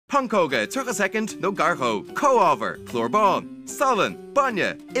Pancóga, tucha second, no garcho, co-over, plórbán, salan,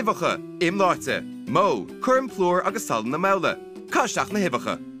 banya, ivacha, imláite, mo, curm plór agus salan na meula, cáisteach na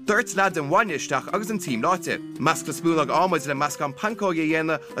hivacha. Dúirt lad an bhaineisteach agus an tíim láite. Masca spúlag ámaid le masca an pancóige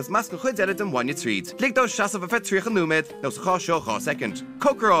dhéana as masca chuid eile an bhaine tríd. Ligdó seasamh a feit tríocha núméid nó sa chá seo chá second.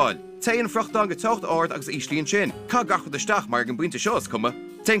 Cocaráil, taon fruchtán go tocht ord agus íslíonn sin. Cá gachud isteach mar an buinte seo is cuma.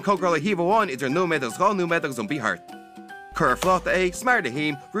 Taon cocaráil a híomháin idir núméid agus gá núméid agus an bíthart. Cur fláta é, smar de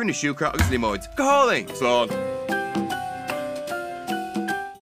hím, rúna siúcra agus limóid. Go háling! Slán!